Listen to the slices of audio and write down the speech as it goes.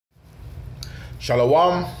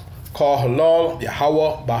Shalom, Kol Halal,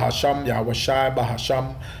 Yahweh, Bahasham, Yahweh Shai,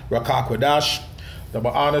 Bahasham, Rakakwadash. Double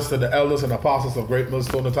honors to the elders and apostles of Great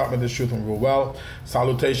Millstone to talk me this truth and rule well.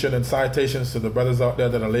 Salutation and citations to the brothers out there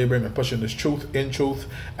that are laboring and pushing this truth in truth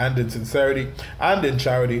and in sincerity and in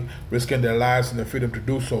charity, risking their lives and their freedom to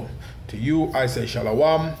do so. To you, I say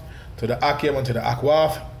Shalom. To the Akim and to the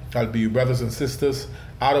Akwath, I'll be you brothers and sisters.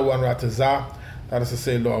 Adawan Ratazah, that is to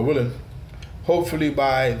say, Lord willing. Hopefully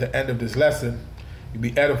by the end of this lesson, you'll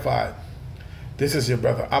be edified. This is your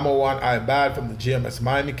brother Amawan Ibad from the GMS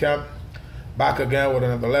Miami Camp. Back again with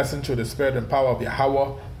another lesson through the spirit and power of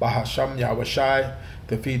Yahweh, Bahasham, Yahweh Shai,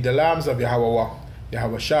 to feed the lambs of Yahweh,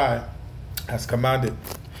 Yahweh Shai has commanded.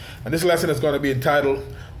 And this lesson is going to be entitled,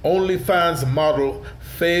 OnlyFans Model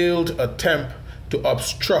Failed Attempt to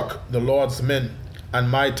Obstruct the Lord's Men and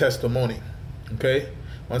My Testimony. Okay?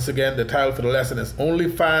 Once again, the title for the lesson is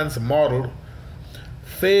OnlyFans Model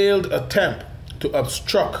Failed Attempt to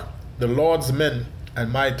Obstruct the Lord's Men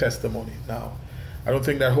and My Testimony. Now, I don't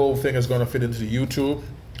think that whole thing is going to fit into the YouTube.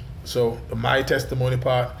 So the my testimony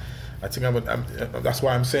part, I think that's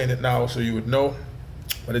why I'm saying it now, so you would know.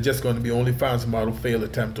 But it's just going to be OnlyFans Model Failed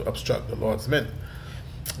Attempt to Obstruct the Lord's Men.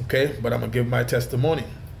 Okay, but I'm gonna give my testimony.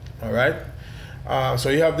 All right. So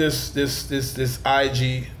you have this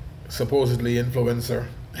IG supposedly influencer.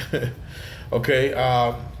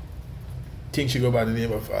 Okay. Think she go by the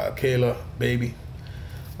name of Kayla Baby.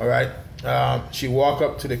 All right. She walk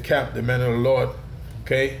up to the camp, the men of the Lord.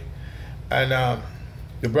 Okay, and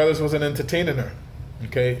the brothers wasn't entertaining her.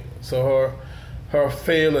 Okay, so her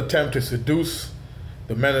failed attempt to seduce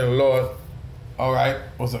the men of the Lord, all right,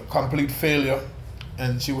 was a complete failure,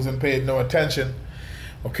 and she wasn't paid no attention.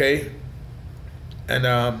 Okay,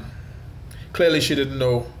 and clearly she didn't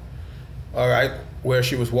know, all right, where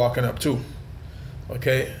she was walking up to.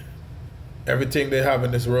 Okay, everything they have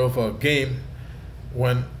in this world for a game,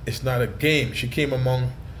 when it's not a game. She came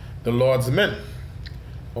among the Lord's men.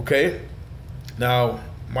 Okay, now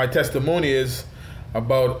my testimony is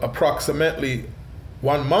about approximately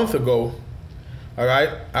 1 month ago. All right,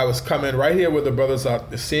 I was coming right here with the brothers at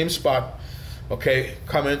the same spot. Okay,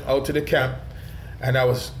 coming out to the camp, and I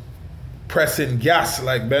was pressing gas,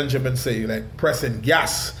 like Benjamin say, like pressing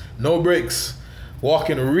gas, no brakes,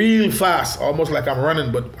 walking real fast, almost like I'm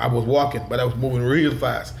running, but I was walking, but I was moving real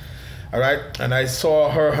fast. All right, and I saw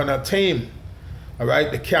her and her team. All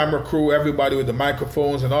right, the camera crew, everybody with the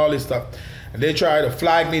microphones and all this stuff. And they tried to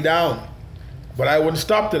flag me down. But I wouldn't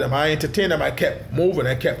stop to them. I entertained them. I kept moving.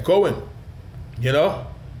 I kept going. You know?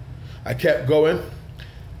 I kept going.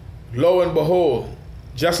 Lo and behold,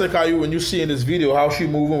 just like how when you see in this video how she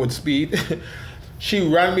moving with speed, she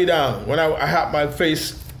ran me down. When I had my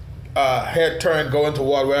face, head turned going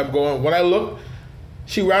toward where I'm going. When I looked,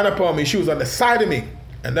 she ran up on me. She was on the side of me.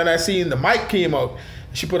 And then I seen the mic came out.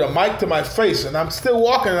 She put a mic to my face, and I'm still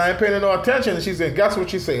walking, and I ain't paying no attention. And she said, guess what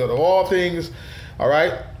she said? Out of all things, all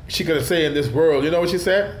right, she could have said in this world, you know what she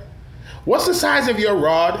said? What's the size of your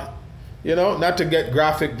rod? You know, not to get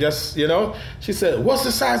graphic, just, you know. She said, what's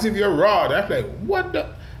the size of your rod? I'm like, what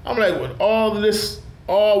the? I'm like, with all this,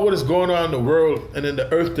 all what is going on in the world and in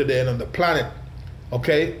the earth today and on the planet,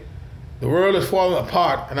 okay? The world is falling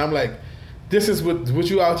apart, and I'm like, this is what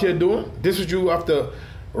you out here doing? This is what you have to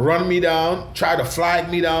run me down, try to flag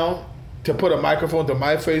me down, to put a microphone to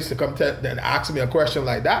my face to come and ask me a question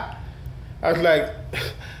like that? I was like,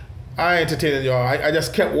 I ain't entertaining y'all. I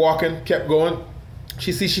just kept walking, kept going.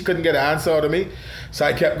 She see she couldn't get an answer out of me, so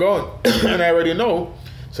I kept going. And I already know,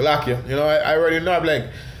 Salakia, you know, I already know. I'm like,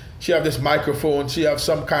 she have this microphone, she have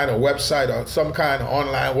some kind of website or some kind of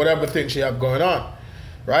online, whatever thing she have going on,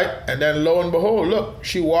 right? And then lo and behold, look,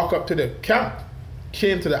 she walk up to the camp,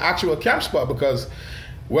 came to the actual camp spot, because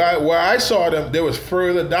where I saw them, they was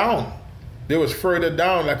further down. They was further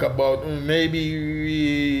down, like about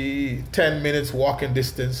maybe 10 minutes walking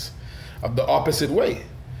distance of the opposite way.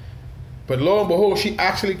 But lo and behold, she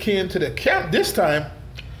actually came to the camp this time,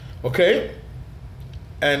 okay?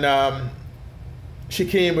 And she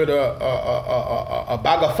came with a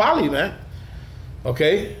bag of folly, man.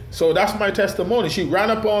 Okay? So that's my testimony. She ran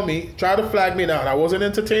up on me, tried to flag me down. I wasn't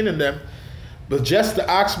entertaining them, but just to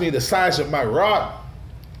ask me the size of my rod.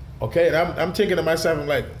 Okay, and I'm thinking to myself, I'm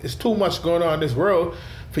like, it's too much going on in this world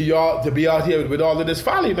for y'all to be out here with all of this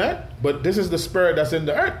folly, man. But this is the spirit that's in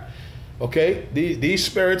the earth. Okay, these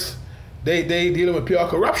spirits, they dealing with pure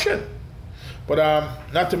corruption. But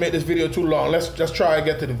not to make this video too long, let's just try and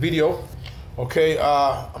get to the video. Okay,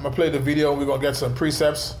 I'm gonna play the video. We're gonna get some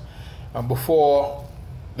precepts. Before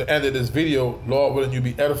the end of this video, Lord willing, you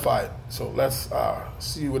be edified. So let's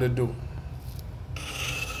see what it do.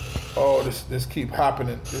 Oh, this keep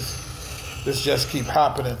happening. this just keep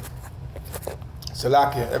happening.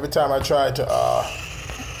 Salakia, every time I try to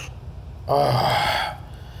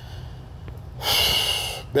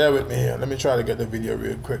bear with me here. Let me try to get the video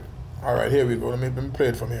real quick. All right, here we go. Let me play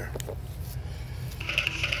it from here.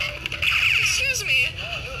 Excuse me.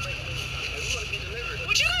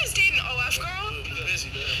 Would you guys date an OF girl?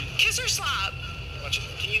 Kiss or slap?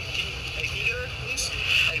 Can you get her, please?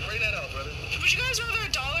 Hey, bring that up, brother. Would you guys rather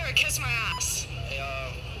 $1 or kiss my ass? Hey,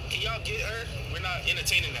 can y'all get her? We're not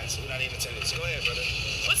entertaining that, so we're not entertaining this. Go ahead, brother.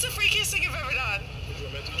 What's the freakiest thing you've ever done?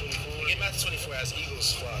 Get Matthew 24 as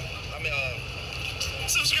eagles fly.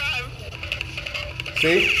 Subscribe.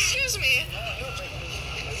 See? Excuse me.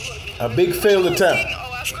 A big failed Date attempt. an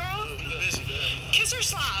OF girl? Kiss or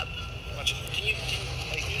slap? Can you get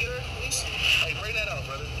her, please? Hey, bring that up,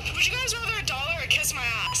 brother. Would you guys rather $1 or kiss my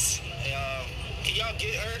ass? Hey, can y'all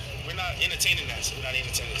get her? We're not entertaining that, so we're not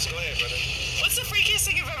entertaining this. Go ahead, brother. What's the freakiest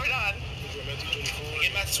thing you've ever done?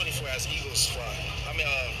 Get Matthew 24 as eagles fly.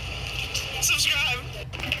 Subscribe.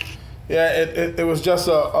 Yeah, it was just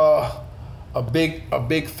a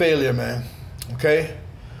big failure, man. Okay,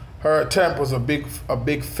 her attempt was a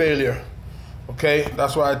big failure. Okay,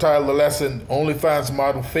 that's why I titled the lesson "OnlyFans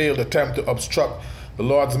Model Failed Attempt to Obstruct the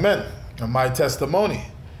Lord's Men" and my testimony.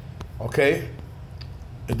 Okay,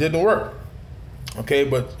 it didn't work. Okay,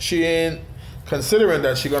 but she ain't considering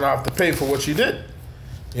that she's gonna have to pay for what she did.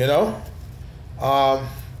 You know.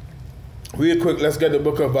 Real quick, let's get the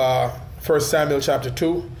book of 1 Samuel chapter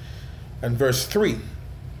 2 and verse 3.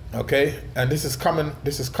 Okay, and this is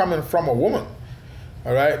coming from a woman.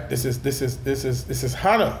 All right, this is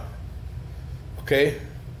Hannah. Okay,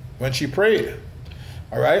 when she prayed.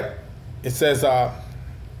 All right, it says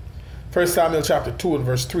 1 Samuel chapter 2 and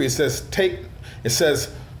verse 3. It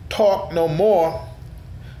says talk no more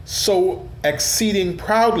so exceeding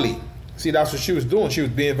proudly. See, that's what she was doing. She was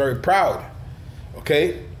being very proud.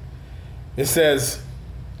 Okay, it says,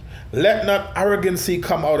 let not arrogancy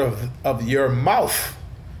come out of your mouth.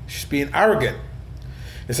 She's being arrogant.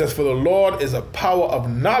 It says, for the Lord is a power of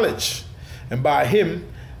knowledge, and by him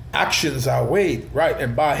actions are weighed. Right,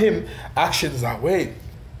 and by him actions are weighed.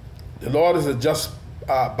 The Lord is a just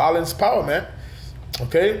balanced power, man.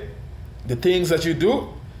 Okay, the things that you do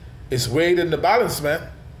is weighed in the balance, man.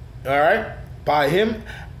 All right, by him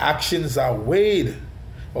actions are weighed.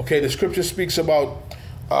 Okay, the scripture speaks about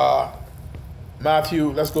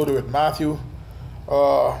Matthew. Let's go to it. Matthew,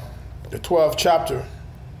 the 12th chapter.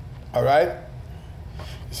 All right,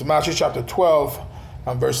 it's Matthew chapter 12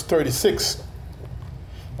 and verse 36.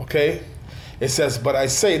 Okay, it says, but I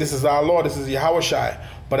say, this is our Lord, this is Yahushua,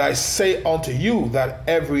 but I say unto you that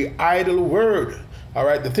every idle word, all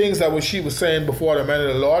right, the things that she was saying before the man of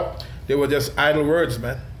the Lord, they were just idle words,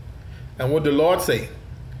 man. And what did the Lord say?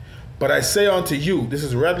 But I say unto you, this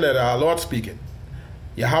is red letter, our Lord speaking,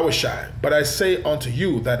 Yahushua, but I say unto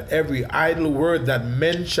you that every idle word that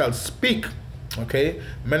men shall speak, okay,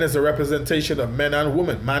 men is a representation of men and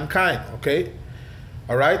women, mankind, okay,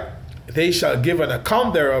 all right, they shall give an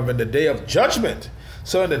account thereof in the day of judgment.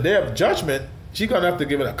 So in the day of judgment, she's going to have to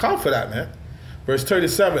give an account for that, man. Verse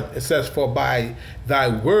 37, it says, for by thy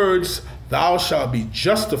words thou shalt be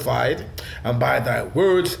justified, and by thy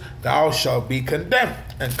words thou shalt be condemned.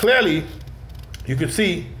 And clearly, you could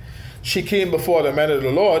see she came before the man of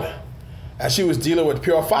the Lord, and she was dealing with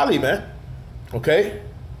pure folly, man. Okay?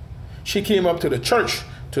 She came up to the church,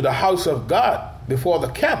 to the house of God, before the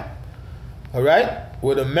camp. All right?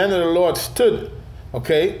 Where the men of the Lord stood.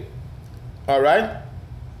 Okay? All right?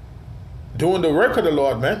 Doing the work of the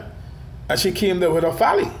Lord, man. And she came there with her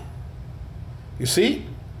folly. You see?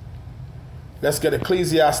 Let's get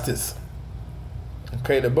Ecclesiastes.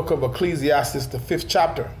 Okay, the book of Ecclesiastes, the 5th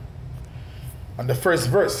chapter. And the first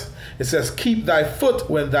verse. It says, keep thy foot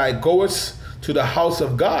when thou goest to the house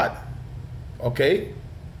of God. Okay?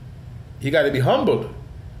 You got to be humbled.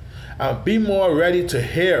 And be more ready to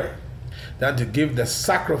hear than to give the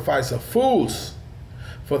sacrifice of fools.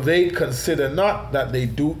 For they consider not that they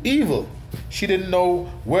do evil. She didn't know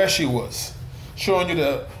where she was. Showing you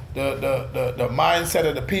the mindset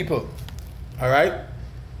of the people. All right?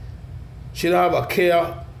 She don't have a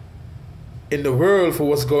care in the world for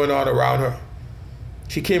what's going on around her.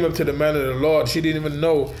 She came up to the man of the Lord. She didn't even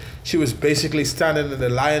know she was basically standing in the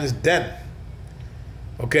lion's den.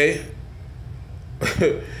 Okay?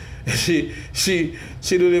 she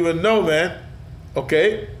didn't even know, man.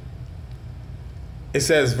 Okay? It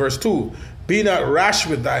says, verse 2, be not rash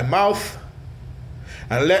with thy mouth,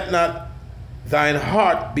 and let not thine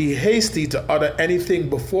heart be hasty to utter anything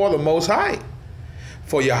before the Most High.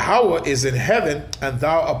 For Yahweh is in heaven, and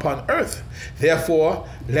thou upon earth. Therefore,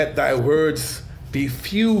 let thy words be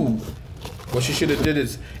few. What she should have did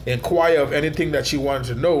is inquire of anything that she wanted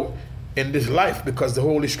to know in this life, because the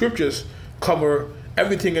Holy Scriptures cover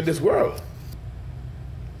everything in this world.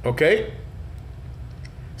 Okay?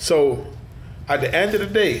 So, at the end of the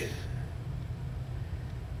day,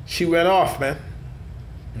 she went off, man.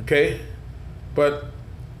 Okay? But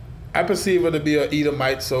I perceive her to be an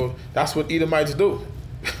Edomite, so that's what Edomites do.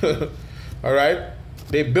 All right?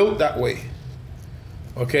 They built that way.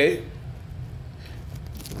 Okay?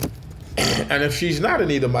 And if she's not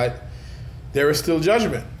an Edomite, there is still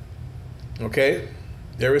judgment. Okay?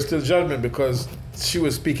 There is still judgment because she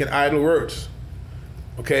was speaking idle words.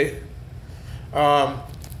 Okay?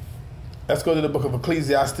 Let's go to the book of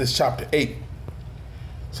Ecclesiastes chapter 8.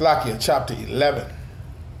 Slakia chapter 11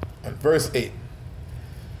 and verse 8.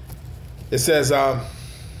 It says,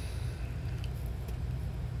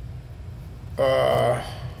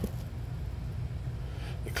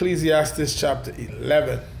 Ecclesiastes chapter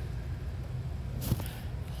 11.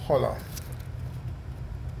 Hold on.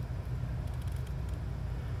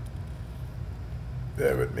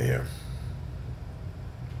 Bear with me here.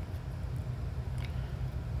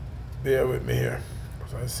 Bear with me here,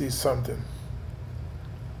 because I see something.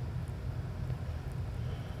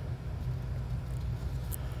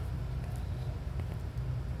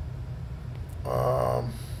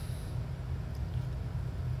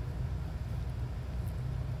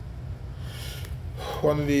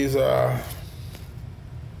 One of these,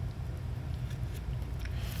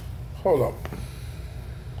 hold up.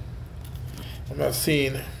 I'm not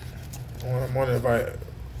seeing, I'm wondering if I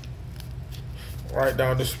write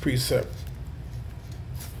down this precept.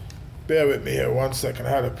 Bear with me here 1 second. I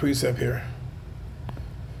had a precept here.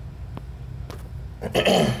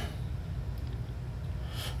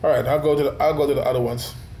 All right, I'll go to the other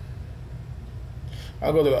ones.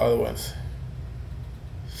 I'll go to the other ones.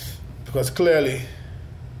 Because clearly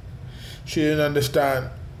she didn't understand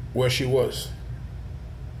where she was.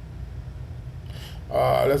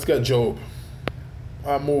 Let's get Job.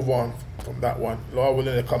 I'll move on from that one. Lord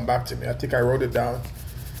willing to come back to me. I think I wrote it down.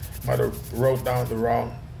 Might have wrote down the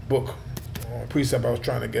wrong book, precept I was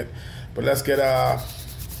trying to get. But let's get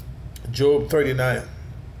Job 39.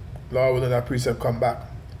 Lord willing that precept come back.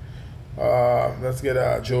 Let's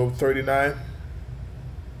get Job 39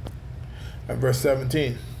 and verse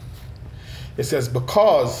 17. It says,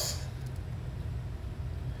 because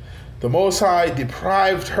the Most High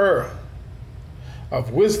deprived her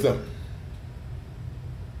of wisdom,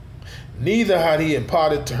 neither had he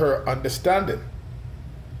imparted to her understanding.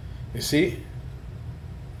 You see?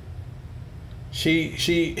 She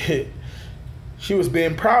was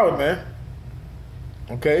being proud, man.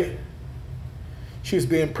 Okay? She was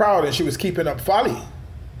being proud and she was keeping up folly.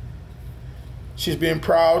 She's being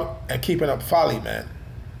proud and keeping up folly, man.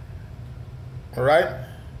 All right?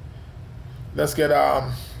 Let's get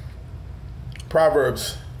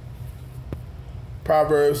Proverbs.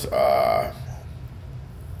 Proverbs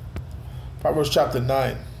chapter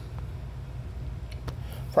 9.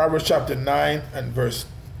 Proverbs chapter 9 and verse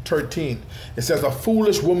 13. It says, a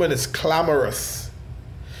foolish woman is clamorous.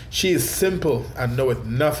 She is simple and knoweth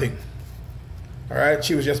nothing. All right?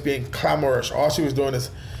 She was just being clamorous. All she was doing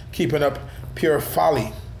is keeping up pure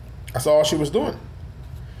folly. That's all she was doing.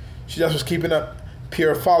 She just was keeping up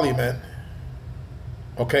pure folly, man.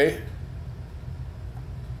 Okay?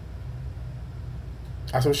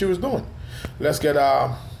 That's what she was doing. Let's get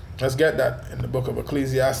that in the book of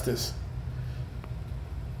Ecclesiastes.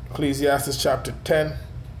 Ecclesiastes chapter 10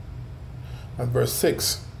 and verse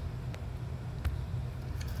 6.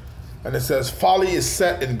 And it says, folly is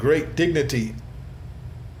set in great dignity,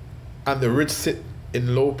 and the rich sit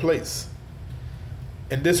in low place.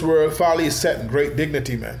 In this world, folly is set in great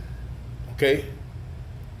dignity, man. Okay?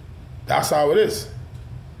 That's how it is.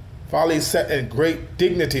 Folly is set in great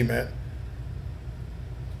dignity, man.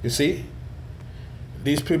 You see?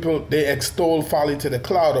 These people, they extol folly to the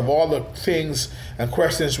cloud of all the things and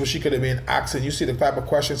questions which she could have been asking. You see the type of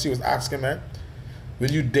questions she was asking, man? Will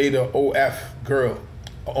you date a OF girl?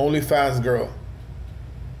 A OnlyFans girl?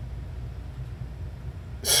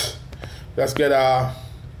 Let's get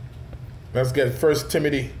 1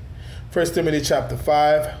 Timothy chapter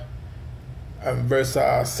 5 and verse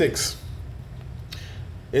 6.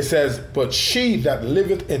 It says, but she that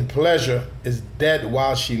liveth in pleasure is dead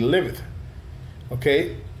while she liveth.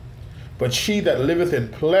 Okay? But she that liveth in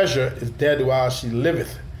pleasure is dead while she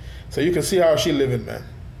liveth. So you can see how she living, man.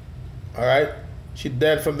 All right? She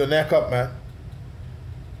dead from the neck up, man.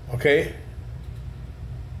 Okay?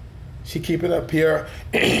 She keeping up pure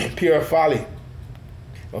folly.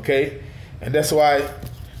 Okay? And that's why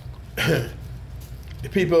the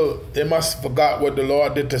people, they must forgot what the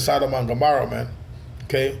Lord did to Sodom and Gomorrah, man.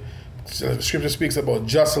 Okay? So the scripture speaks about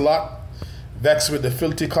just Lot, vexed with the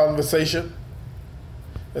filthy conversation.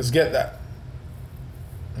 Let's get that.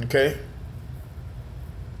 Okay?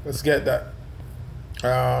 Let's get that.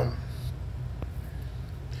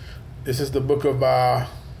 This is the book of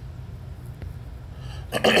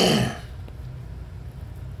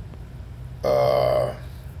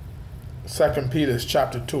 2 Peter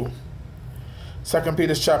chapter 2. 2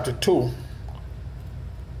 Peter chapter 2.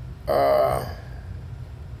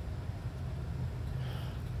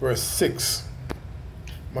 Verse 6.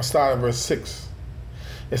 I'm going to start at verse 6.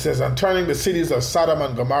 It says, and turning the cities of Sodom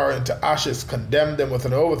and Gomorrah into ashes, condemned them with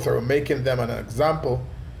an overthrow, making them an example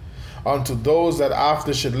unto those that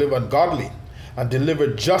after should live ungodly, and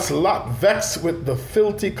delivered just Lot, vexed with the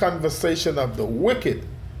filthy conversation of the wicked.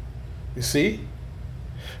 You see?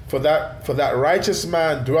 For that righteous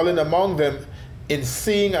man dwelling among them, in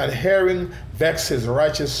seeing and hearing, vex his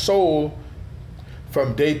righteous soul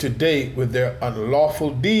from day to day with their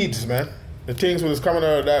unlawful deeds, man. The things that was coming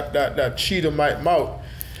out of that Cheethamite mouth,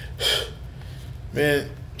 man,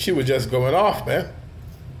 she was just going off, man.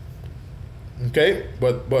 Okay?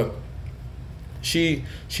 But she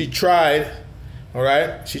tried, all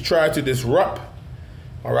right? She tried to disrupt,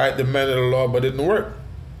 all right, the men of the Lord, but it didn't work.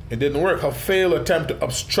 It didn't work. Her failed attempt to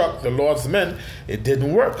obstruct the Lord's men, it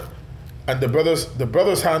didn't work. And the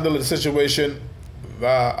brothers handled the situation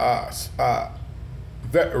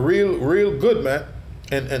real good, man.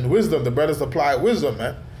 And wisdom. The brothers apply wisdom,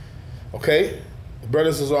 man. Okay? The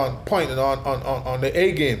brothers is on point and on the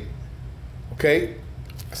A game. Okay?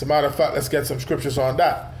 As a matter of fact, let's get some scriptures on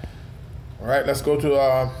that. All right, let's go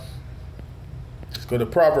to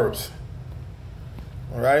Proverbs.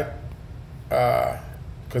 All right?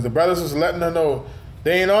 Because the brothers was letting her know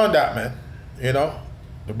they ain't on that, man. You know?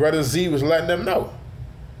 The brother Z was letting them know.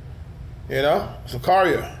 You know?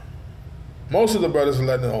 Zachariah. Most of the brothers were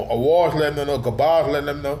letting them know. Awards letting them know. Gabar letting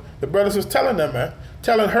them know. The brothers was telling them, man.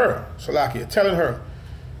 Telling her. Salakia. Telling her.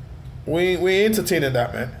 We ain't entertaining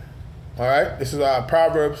that, man. All right? This is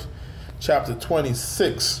Proverbs chapter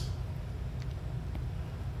 26.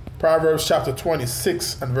 Proverbs chapter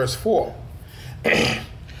 26 and verse 4.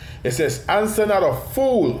 It says, answer not a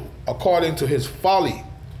fool according to his folly,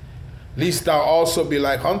 lest thou also be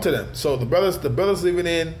like unto them. So the brothers living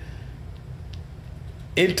in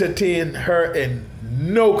entertain her in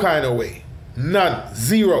no kind of way. None.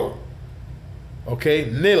 Zero.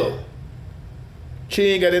 Okay? Nil. She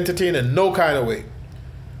ain't get entertained in no kind of way.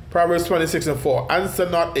 Proverbs 26 and 4. Answer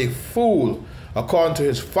not a fool according to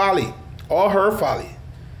his folly or her folly.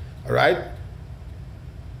 All right?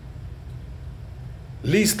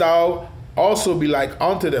 Lest thou also be like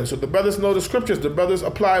unto them. So the brothers know the scriptures. The brothers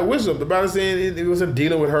apply wisdom. The brothers it wasn't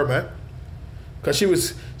dealing with her, man, because she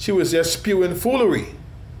was just spewing foolery.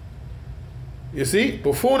 You see,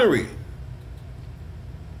 buffoonery.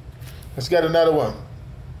 Let's get another one.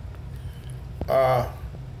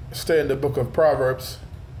 Stay in the book of Proverbs.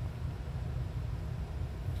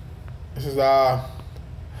 This is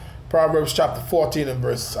Proverbs chapter 14 and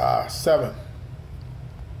verse 7.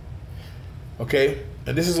 Okay,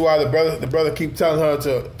 and this is why the brother keep telling her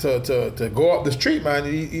to go up the street, man.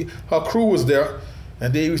 Her crew was there,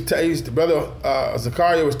 and the brother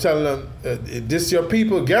Zachariah was telling them, "This your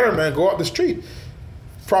people, get her, man. Go up the street."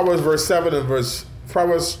 Proverbs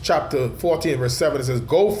Proverbs chapter 14 verse 7. It says,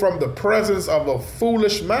 "Go from the presence of a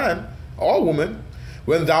foolish man or woman,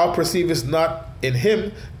 when thou perceivest not in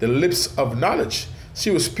him the lips of knowledge." She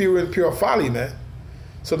was spewing pure folly, man.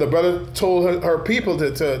 So the brother told her people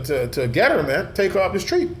to get her, man. Take her up the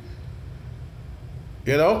street.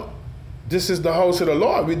 You know, this is the house of the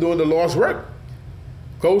Lord. We're doing the Lord's work.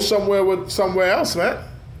 Go somewhere else, man.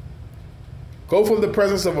 Go from the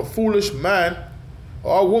presence of a foolish man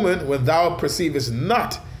or woman when thou perceivest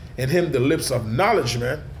not in him the lips of knowledge,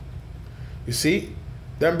 man. You see,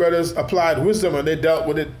 them brothers applied wisdom and they dealt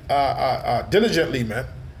with it diligently, man.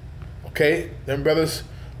 Okay, them brothers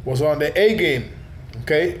was on the A game.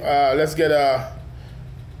 Okay, let's get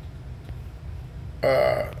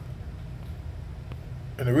and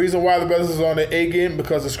the reason why the brothers is on the A game,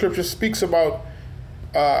 because the scripture speaks about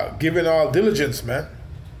giving all diligence, man.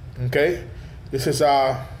 Okay, this is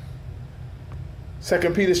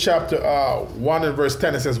 2 Peter chapter 1 and verse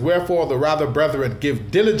 10. It says, "Wherefore the rather, brethren,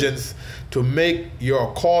 give diligence to make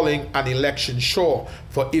your calling and election sure.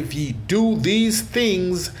 For if ye do these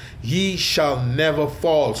things, ye shall never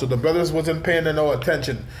fall." So the brothers wasn't paying no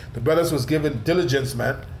attention. The brothers was giving diligence,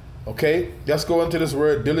 man. Okay? Let's go into this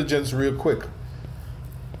word diligence real quick.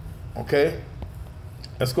 Okay?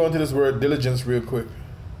 Let's go into this word diligence real quick.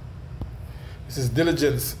 This is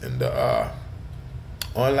diligence in the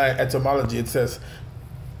online etymology. It says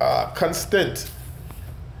constant. It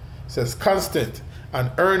says constant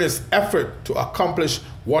and earnest effort to accomplish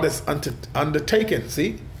what is undertaken.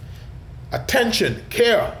 See? Attention,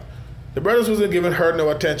 care. The brothers wasn't giving her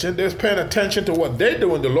no attention. They was paying attention to what they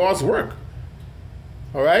do in the Lord's work.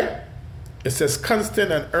 All right? It says constant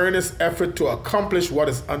and earnest effort to accomplish what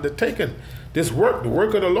is undertaken. This work, the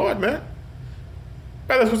work of the Lord, man.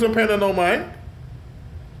 Brothers wasn't paying no mind.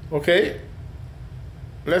 Okay?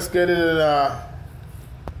 Let's get it in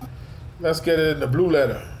the blue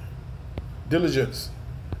letter. Diligence.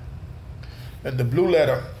 And the blue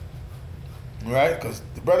letter. Right? Because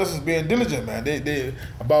the brothers is being diligent, man. They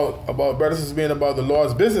about brothers is being about the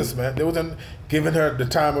Lord's business, man. They wasn't giving her the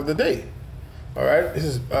time of the day. All right? This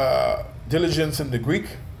is diligence in the Greek.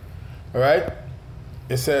 All right?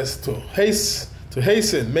 It says to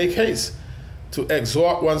hasten, make haste, to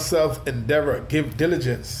exhort oneself, endeavor, give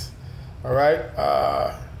diligence. All right?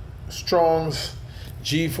 Strong's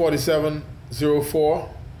G4704.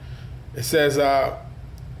 It says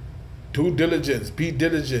do diligence, be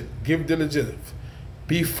diligent, give diligence,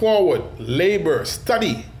 be forward, labor,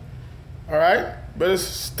 study. All right? Brothers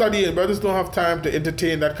studying, brothers don't have time to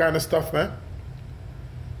entertain that kind of stuff, man.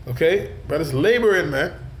 Okay? Brothers laboring,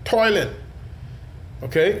 man, toiling.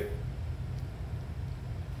 Okay?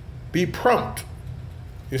 Be prompt.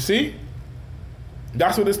 You see?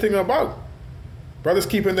 That's what this thing about. Brothers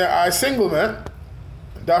keeping their eyes single, man.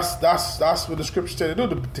 That's what the scripture said to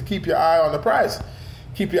do, to keep your eye on the prize.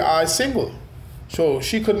 Keep your eyes single. So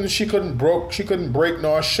she couldn't break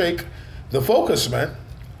nor shake the focus, man.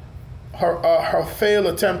 Her failed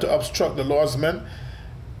attempt to obstruct the Lord's men,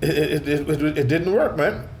 it didn't work,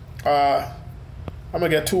 man. I'm gonna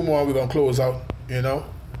get two more. We're gonna close out. You know,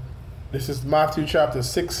 this is Matthew chapter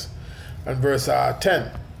 6 and verse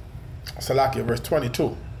 10. Salakia, verse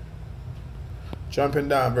 22. Jumping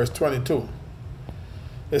down, verse 22.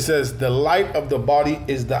 It says, "The light of the body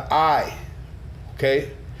is the eye."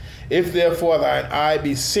 Okay? "If therefore thine eye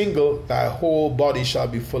be single, thy whole body shall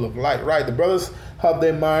be full of light." Right? The brothers have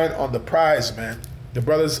their mind on the prize, man. The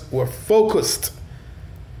brothers were focused.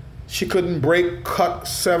 She couldn't break, cut,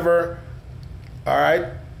 sever, all right?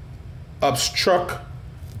 Obstruct,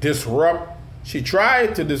 disrupt. She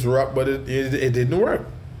tried to disrupt, but it didn't work.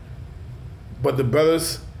 But the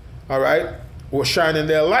brothers, all right, were shining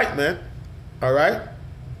their light, man. All right?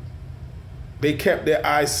 They kept their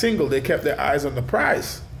eyes single. They kept their eyes on the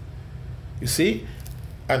prize. You see?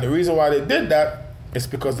 And the reason why they did that is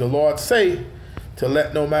because the Lord say to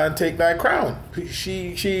let no man take thy crown.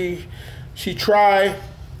 She tried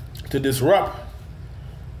to disrupt,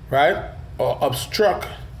 right? Or obstruct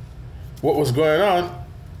what was going on,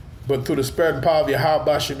 but through the spirit and power of Yahweh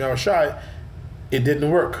Bashim Yahushai, it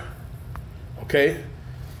didn't work. Okay?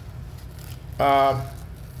 And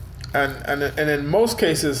in most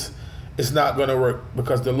cases, it's not going to work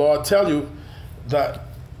because the Lord tell you that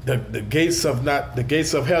the gates of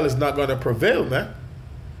hell is not going to prevail, man.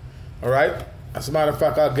 All right. As a matter of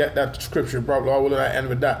fact, I'll get that scripture. Probably Lord willing, I end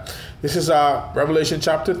with that. This is Revelation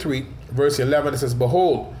chapter 3, verse 11. It says,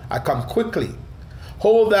 "Behold, I come quickly.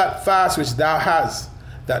 Hold that fast which thou hast,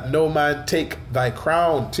 that no man take thy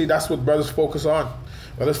crown." See, that's what brothers focus on.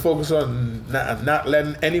 Brothers focus on not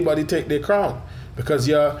letting anybody take their crown. Because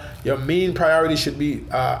your main priority should be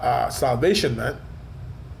salvation, man.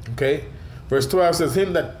 Okay? Verse 12 says,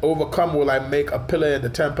 "Him that overcome will I make a pillar in the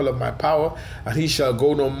temple of my power, and he shall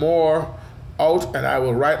go no more out, and I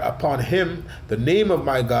will write upon him the name of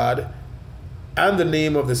my God and the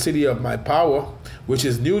name of the city of my power, which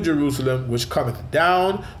is New Jerusalem, which cometh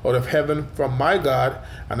down out of heaven from my God,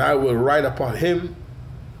 and I will write upon him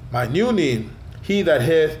my new name. He that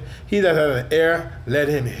hath an ear, let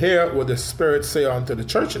him hear what the Spirit say unto the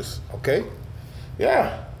churches." Okay?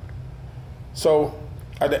 Yeah. So,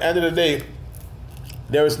 at the end of the day,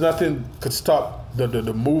 there is nothing could stop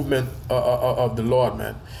the movement of the Lord,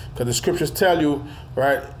 man. Because the scriptures tell you,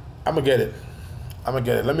 right? I'm going to get it.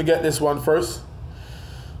 Let me get this one first.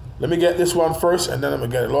 And then I'm going to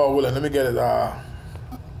get it. Lord willing, let me get it.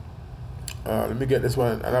 Let me get this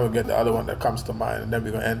one, and I will get the other one that comes to mind, and then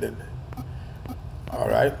we're going to end it. All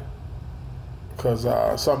right? Because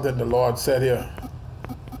something the Lord said here.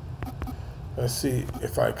 Let's see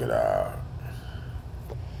if I could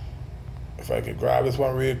grab this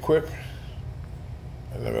one real quick.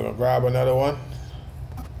 And then we're going to grab another one.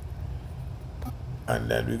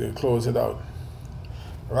 And then we can close it out.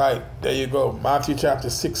 Right, there you go. Matthew chapter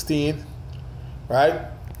 16. Right?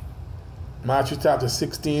 Matthew chapter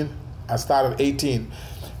 16. I started 18.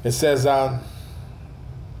 It says, "And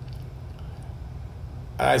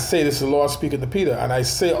And I say, this is the Lord speaking to Peter, and I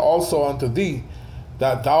say also unto thee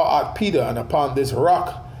that thou art Peter, and upon this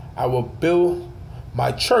rock I will build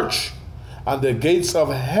my church, and the gates of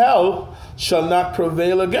hell shall not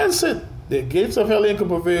prevail against it. The gates of hell ain't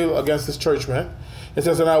gonna prevail against this church, man. It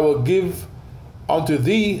says, and I will give unto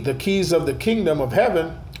thee the keys of the kingdom of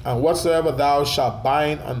heaven, and whatsoever thou shalt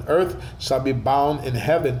bind on earth shall be bound in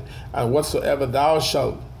heaven, and whatsoever thou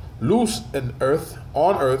shalt loose on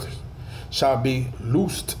earth shall be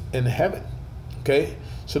loosed in heaven. Okay?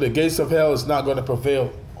 So the gates of hell is not going to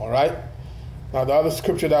prevail. All right? Now the other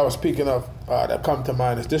scripture that I was speaking of that come to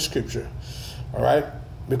mind is this scripture. All right?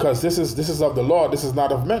 Because this is of the Lord. This is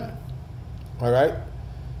not of men. All right?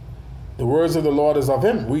 The words of the Lord is of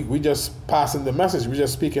him. We just passing the message. We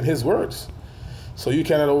just speaking his words. So you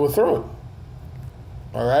cannot overthrow it.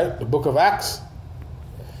 All right? The book of Acts.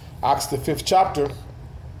 Acts the 5th chapter.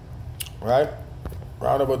 Right?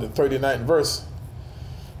 Round about the 39th verse.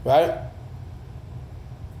 Right?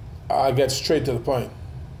 I get straight to the point.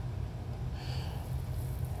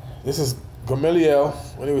 This is Gamaliel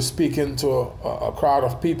when he was speaking to a crowd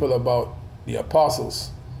of people about the apostles.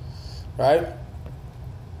 Right?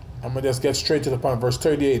 I'm going to just get straight to the point. Verse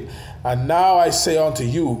 38. And now I say unto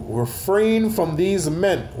you, refrain from these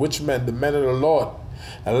men. Which men? The men of the Lord.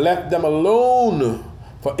 And let them alone.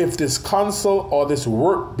 For if this counsel or this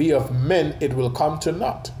work be of men, it will come to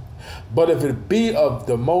naught. But if it be of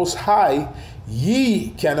the Most High, ye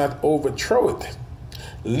cannot overthrow it.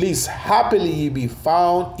 Least happily ye be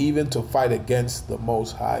found even to fight against the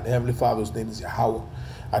Most High. The Heavenly Father's name is Yahweh.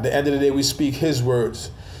 At the end of the day, we speak his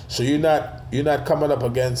words. So you're not coming up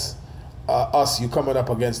against us. You're coming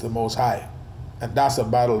up against the Most High. And that's a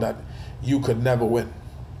battle that you could never win.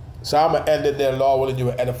 So I'm going to end it there, Lord willing, you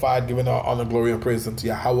were edified, giving our honor, glory, and praise unto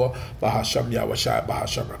Yahweh, Bahasham Yahweh Shai,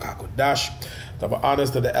 Bahasham Rakakodash. The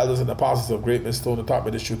honors to the elders and apostles of great men still to taught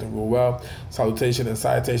me this truth and rule well. Salutation and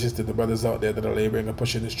salutations to the brothers out there that are laboring and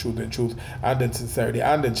pushing this truth and in sincerity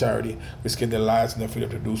and in charity, risking their lives and their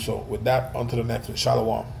freedom to do so. With that, on to the next one.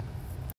 Shalom.